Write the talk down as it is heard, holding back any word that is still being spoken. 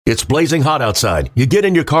It's blazing hot outside. You get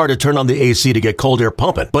in your car to turn on the AC to get cold air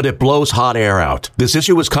pumping, but it blows hot air out. This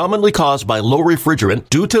issue is commonly caused by low refrigerant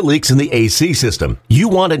due to leaks in the AC system. You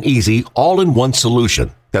want an easy, all-in-one solution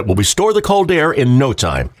that will restore the cold air in no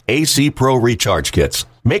time. AC Pro Recharge Kits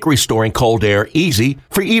make restoring cold air easy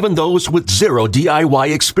for even those with zero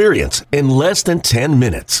DIY experience in less than 10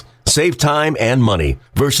 minutes. Save time and money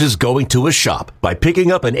versus going to a shop by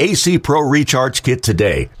picking up an AC Pro Recharge Kit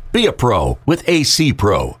today. Be a pro with AC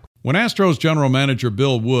Pro. When Astros general manager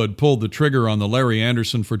Bill Wood pulled the trigger on the Larry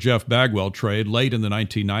Anderson for Jeff Bagwell trade late in the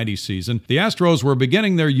 1990 season, the Astros were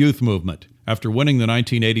beginning their youth movement. After winning the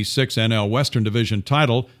 1986 NL Western Division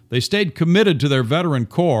title, they stayed committed to their veteran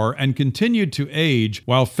core and continued to age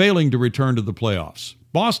while failing to return to the playoffs.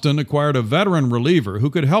 Boston acquired a veteran reliever who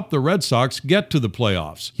could help the Red Sox get to the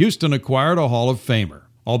playoffs. Houston acquired a Hall of Famer.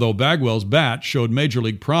 Although Bagwell's bat showed major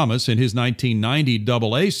league promise in his 1990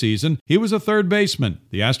 Double-A season, he was a third baseman.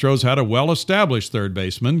 The Astros had a well-established third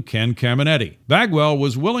baseman, Ken Caminiti. Bagwell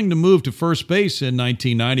was willing to move to first base in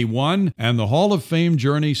 1991, and the Hall of Fame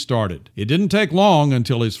journey started. It didn't take long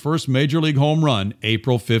until his first major league home run,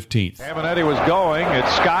 April 15th. Caminiti was going.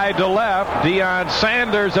 It's skied to left. Deion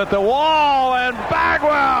Sanders at the wall, and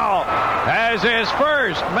Bagwell has his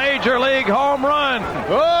first major league home run.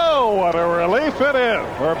 Oh, what a relief it is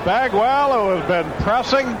for Bagwell, who has been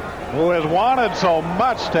pressing, who has wanted so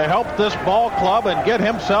much to help this ball club and get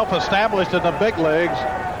himself established in the big leagues.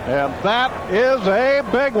 And that is a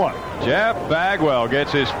big one. Jeff Bagwell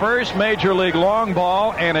gets his first major league long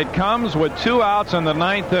ball, and it comes with 2 outs in the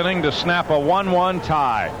 9th inning to snap a 1-1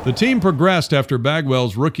 tie. The team progressed after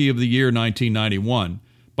Bagwell's Rookie of the Year 1991.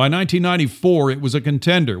 By 1994, it was a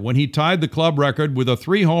contender when he tied the club record with a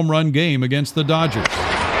 3-home run game against the Dodgers.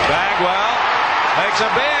 Bagwell makes a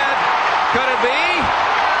bid. Could it be?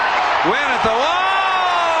 Win at the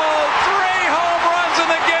wall. 3 home runs in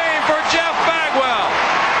the game for Jeff Bagwell.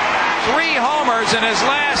 3 homers in his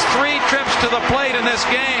last 3 trips to the plate in this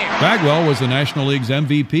game. Bagwell was the National League's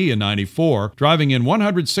MVP in '94, driving in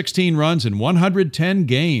 116 runs in 110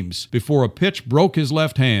 games before a pitch broke his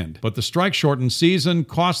left hand. But the strike-shortened season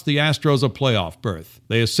cost the Astros a playoff berth.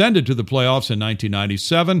 They ascended to the playoffs in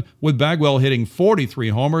 1997, with Bagwell hitting 43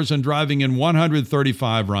 homers and driving in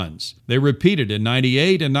 135 runs. They repeated in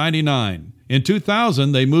 '98 and '99. In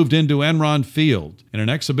 2000, they moved into Enron Field. In an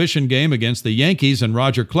exhibition game against the Yankees and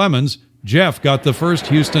Roger Clemens, Jeff got the first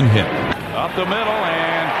Houston hit. Up the middle,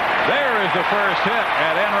 and there is the first hit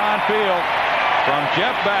at Enron Field from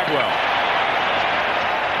Jeff Bagwell.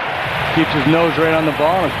 Keeps his nose right on the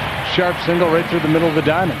ball. Sharp single right through the middle of the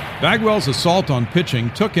diamond. Bagwell's assault on pitching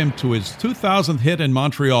took him to his 2000th hit in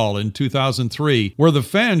Montreal in 2003, where the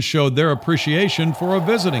fans showed their appreciation for a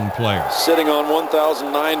visiting player. Sitting on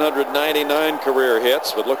 1,999 career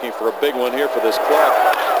hits, but looking for a big one here for this club.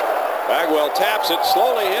 Bagwell taps it,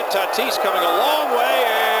 slowly hit. Tatis coming a long way,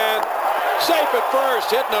 and safe at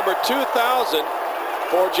first. Hit number 2,000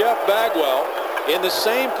 for Jeff Bagwell in the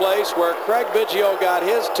same place where Craig Biggio got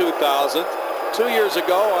his 2,000th 2 years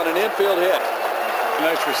ago on an infield hit.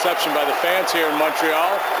 Nice reception by the fans here in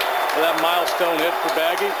Montreal for that milestone hit for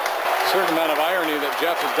Baggy. Certain amount of irony that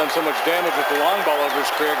Jeff has done so much damage with the long ball over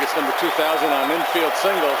his career, gets number 2,000 on an infield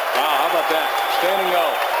single. Wow, how about that? Standing O.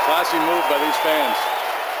 Classy move by these fans.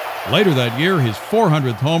 Later that year, his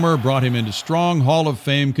 400th homer brought him into strong Hall of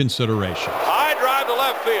Fame consideration. High drive to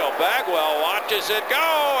left field. Bagwell watches it go,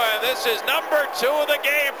 and this is number 2 of the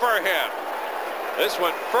game for him. This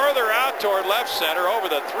went further out toward left center over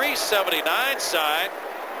the 379 side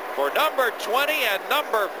for number 20 and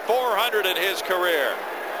number 400 in his career.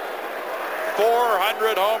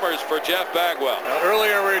 400 homers for Jeff Bagwell. Now,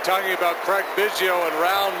 earlier we were talking about Craig Biggio and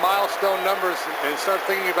round milestone numbers, and start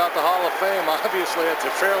thinking about the Hall of Fame. Obviously, it's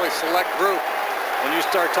a fairly select group when you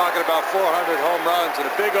start talking about 400 home runs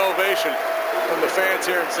and a big ovation from the fans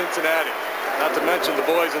here in Cincinnati, not to mention the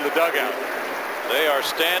boys in the dugout. They are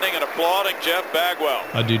standing and applauding Jeff Bagwell.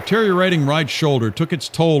 A deteriorating right shoulder took its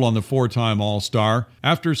toll on the 4-time All-Star.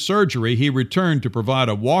 After surgery, he returned to provide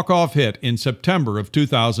a walk-off hit in September of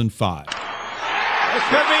 2005. This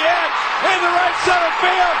could be it in the right center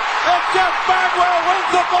field, and Jeff Bagwell wins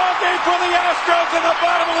the ball game for the Astros in the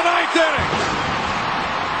bottom of the 9th inning.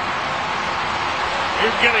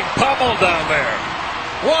 He's getting pummeled down there.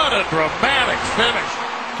 What a dramatic finish.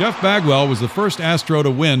 Jeff Bagwell was the first Astro to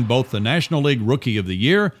win both the National League Rookie of the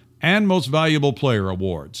Year and Most Valuable Player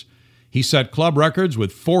awards. He set club records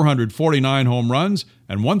with 449 home runs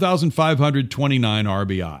and 1,529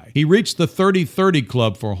 RBI. He reached the 30-30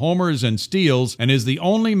 club for homers and steals and is the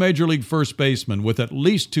only Major League first baseman with at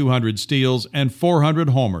least 200 steals and 400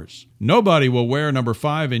 homers. Nobody will wear number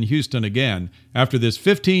 5 in Houston again after this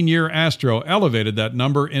 15-year Astro elevated that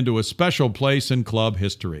number into a special place in club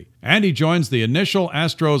history. And he joins the initial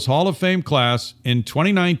Astros Hall of Fame class in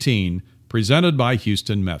 2019, presented by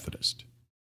Houston Methodist.